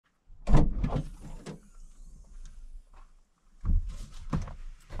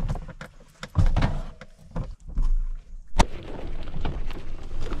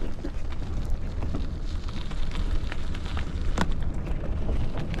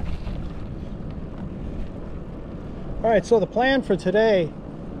All right, so the plan for today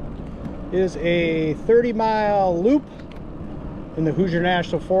is a 30-mile loop in the Hoosier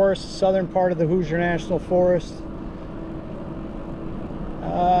National Forest, southern part of the Hoosier National Forest.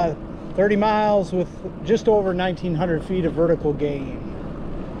 30 miles with just over 1,900 feet of vertical gain.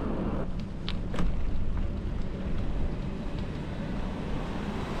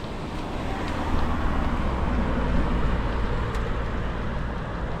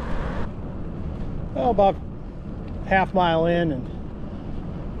 Well, about half-mile in, and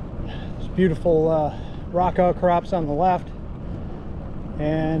there's beautiful rock outcrops on the left,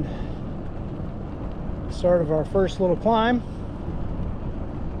 and start of our first little climb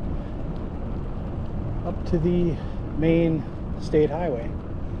up to the main state highway.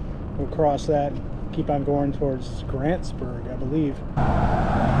 We'll cross that and keep on going towards Grantsburg, I believe.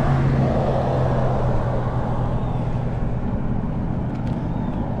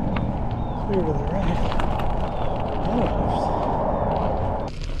 Clear to the right.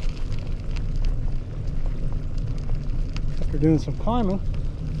 After doing some climbing,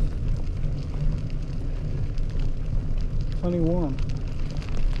 plenty warm.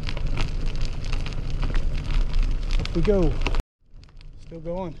 Up we go. Still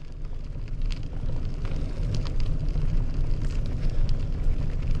going.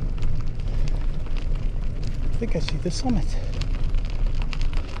 I think I see the summit.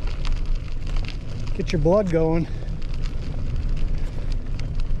 Get your blood going.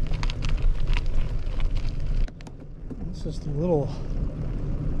 This is the little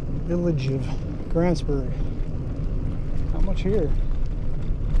village of Grantsburg. Not much here.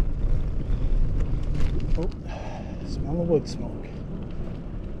 Oh, smell the wood smoke.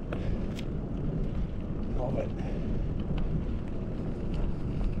 Love it.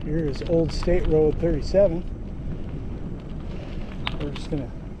 Here is Old State Road 37. We're just gonna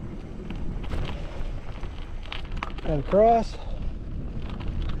head across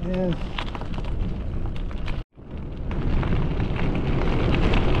and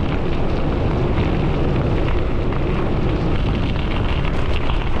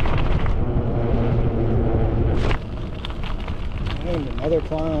another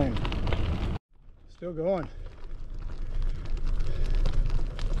climb. Still going.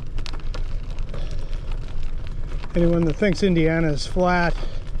 Anyone that thinks Indiana is flat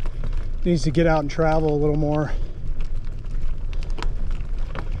needs to get out and travel a little more.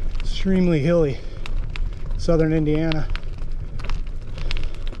 Extremely hilly, southern Indiana.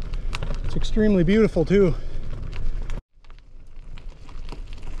 It's extremely beautiful too.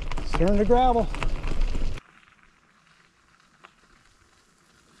 It's turning to gravel.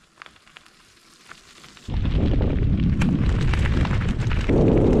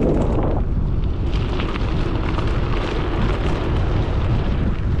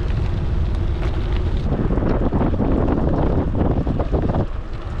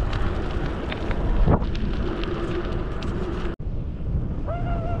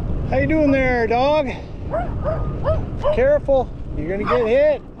 How you doing there, dog? Careful, you're gonna get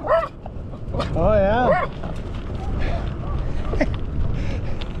hit. Oh yeah.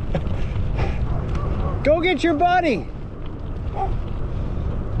 Go get your buddy.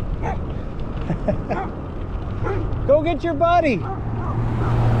 Go get your buddy.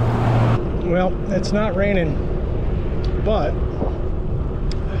 Well, it's not raining, but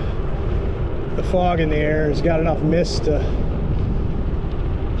the fog in the air has got enough mist to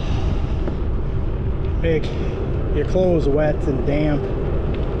make your clothes wet and damp,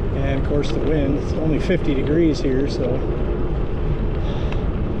 and of course the wind. It's only 50 degrees here, so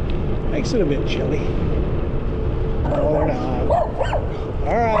makes it a bit chilly. No, they're not.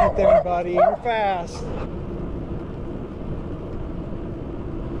 All right there, buddy, you're fast.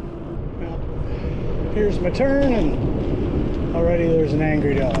 Well, here's my turn, and already there's an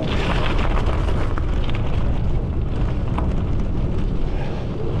angry dog.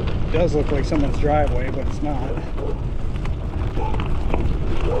 It does look like someone's driveway, but it's not.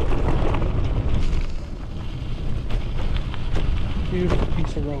 Beautiful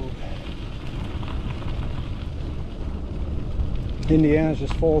piece of road. Indiana's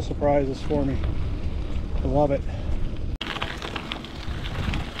just full of surprises for me. I love it.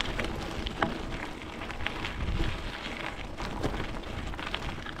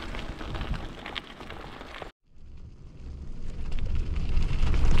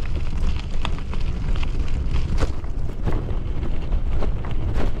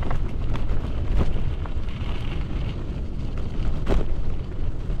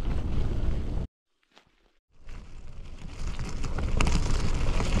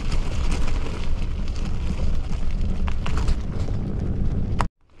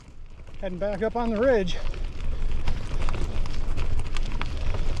 Heading back up on the ridge.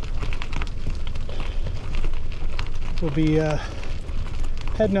 we'll be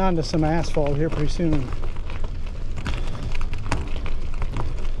heading on to some asphalt here pretty soon.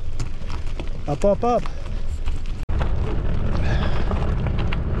 Up, up, up.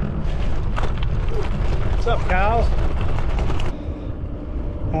 What's up, cows?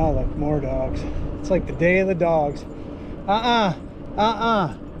 Oh, look, more dogs. It's like the day of the dogs.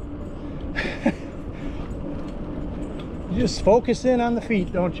 You just focus in on the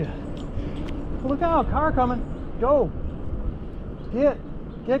feet, don't you? Look out, car coming. Go. Get.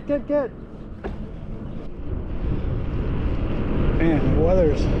 Man, the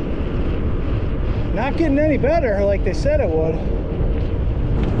weather's not getting any better like they said it would.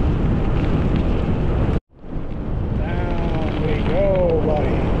 Down we go,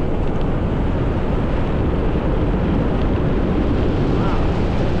 buddy.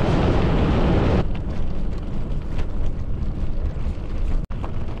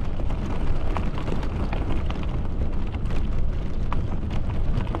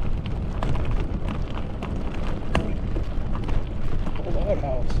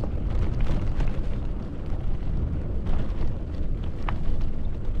 House.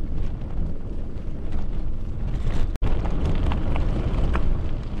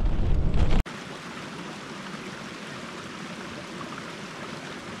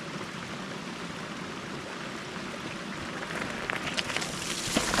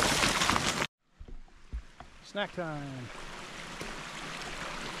 Snack time.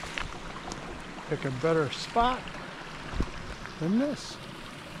 Pick a better spot than this.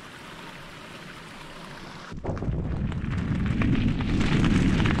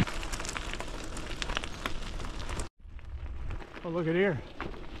 Oh, look at here.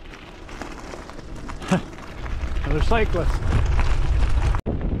 Another cyclist.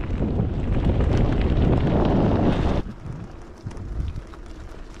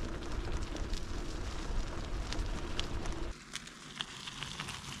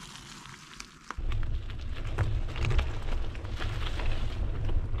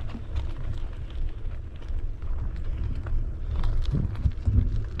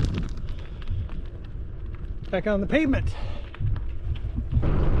 Back on the pavement.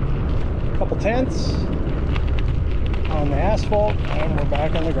 Couple tents on the asphalt, and we're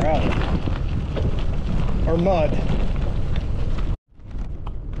back on the gravel or mud.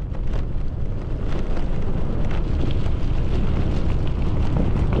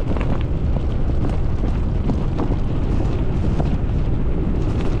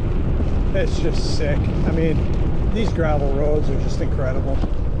 It's just sick. I mean, these gravel roads are just incredible.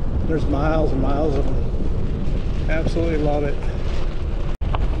 There's miles and miles of them. Absolutely love it.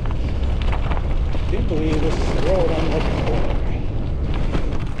 I can't believe this is the road I'm looking for.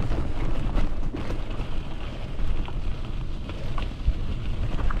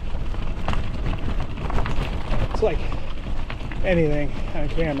 It's like anything on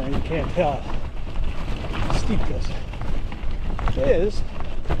camera, you can't tell how steep this is.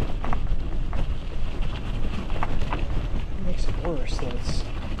 It makes it worse that it's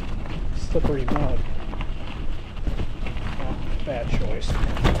slippery mud. Oh, bad choice.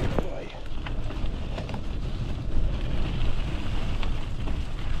 Boy.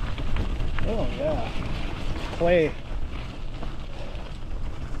 Oh yeah, clay.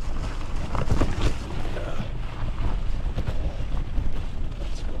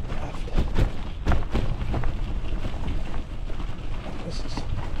 Let's go left. This is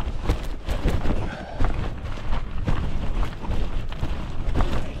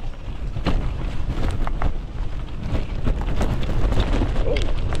oh,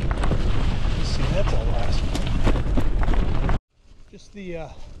 let's see, that's our last one. Just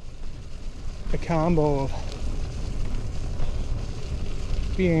the combo of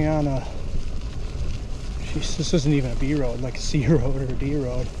being on a, geez, this isn't even a B road, like a C road or a D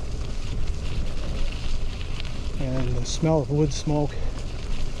road, and the smell of wood smoke,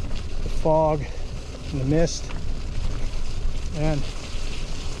 the fog and the mist, and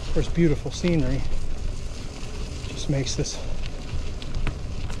of course beautiful scenery just makes this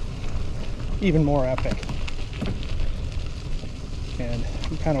even more epic. And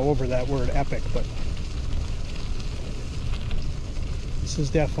I'm kind of over that word epic, but this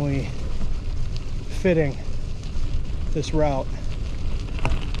is definitely fitting, this route.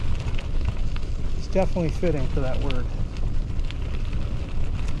 It's definitely fitting for that word.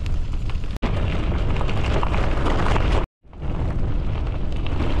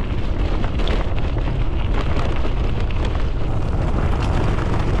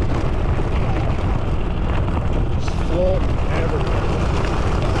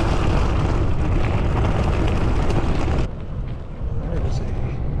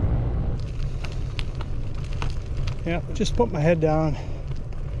 Yeah, just put my head down,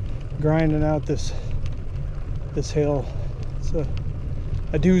 grinding out this hill. It's a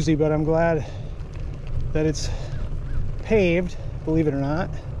doozy, but I'm glad that it's paved, believe it or not.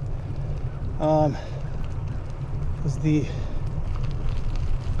 Because the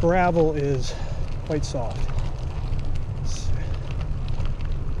gravel is quite soft.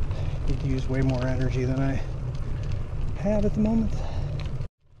 Need to use way more energy than I have at the moment.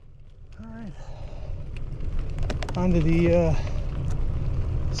 All right, onto the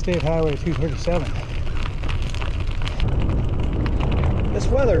State Highway 237. This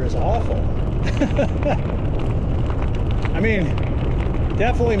weather is awful. I mean,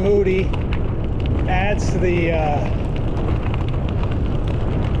 definitely moody. Adds to the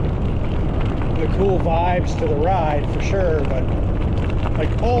cool vibes to the ride for sure, but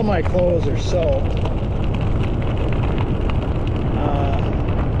like all my clothes are soaked.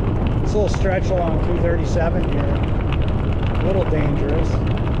 This little stretch along 237 here, a little dangerous,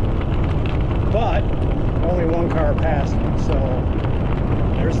 but only one car passed me, so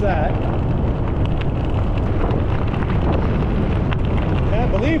there's that. I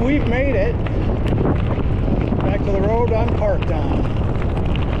believe we've made it back to the road I'm parked on.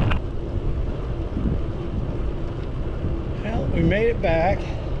 Well, we made it back.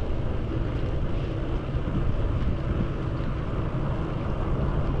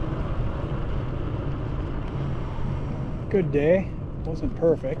 Good day. Wasn't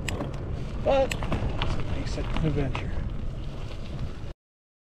perfect, but it makes it an adventure.